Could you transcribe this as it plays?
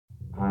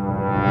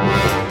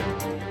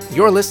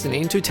You're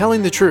listening to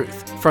Telling the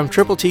Truth from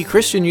Triple T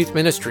Christian Youth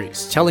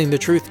Ministries, telling the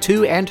truth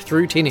to and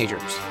through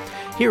teenagers.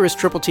 Here is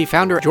Triple T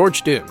founder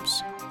George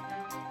Dooms.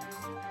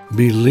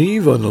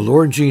 Believe on the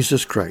Lord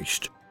Jesus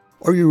Christ.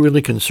 Are you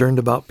really concerned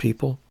about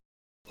people?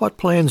 What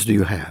plans do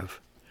you have?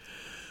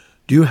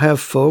 Do you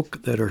have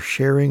folk that are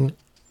sharing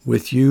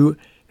with you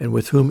and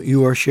with whom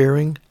you are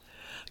sharing?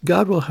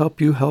 God will help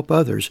you help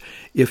others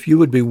if you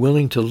would be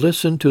willing to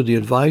listen to the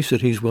advice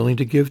that He's willing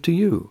to give to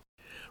you.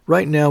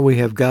 Right now we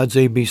have God's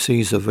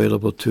ABCs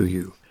available to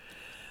you.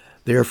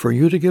 They are for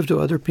you to give to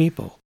other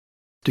people.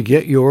 To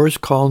get yours,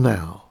 call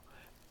now.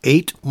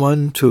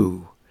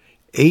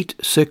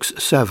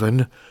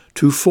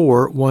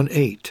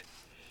 812-867-2418.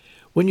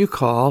 When you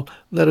call,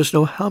 let us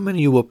know how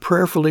many you will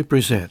prayerfully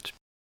present.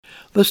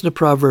 Listen to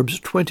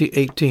Proverbs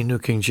 20:18, New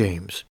King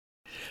James.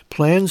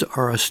 Plans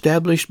are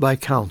established by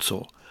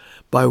counsel.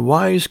 By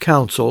wise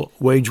counsel,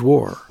 wage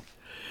war.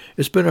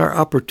 It's been our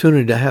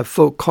opportunity to have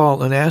folk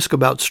call and ask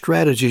about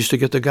strategies to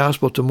get the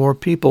gospel to more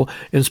people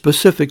in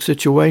specific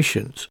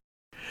situations.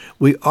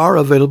 We are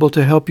available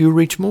to help you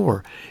reach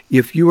more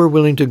if you are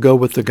willing to go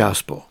with the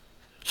gospel.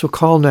 So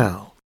call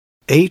now,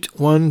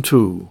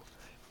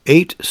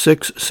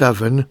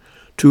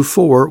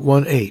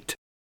 812-867-2418.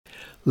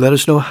 Let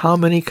us know how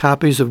many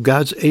copies of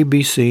God's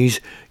ABCs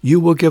you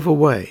will give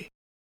away.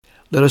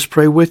 Let us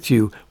pray with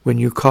you when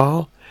you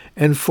call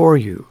and for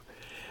you.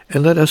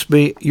 And let us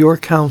be your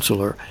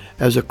counselor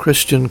as a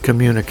Christian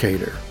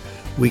communicator.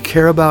 We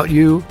care about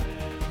you.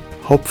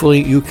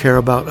 Hopefully you care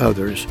about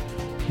others.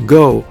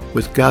 Go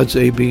with God's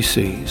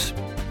ABCs.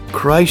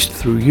 Christ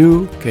through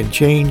you can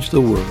change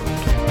the world.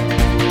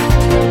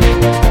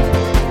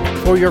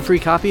 For your free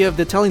copy of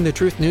the Telling the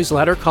Truth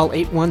newsletter, call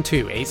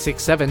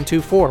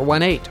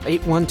 812-867-2418,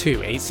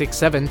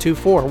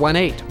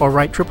 812-867-2418, or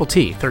write Triple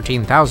T,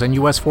 13,000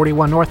 U.S.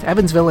 41 North,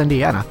 Evansville,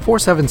 Indiana,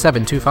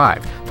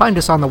 47725. Find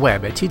us on the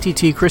web at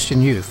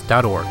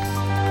tttchristianyouth.org.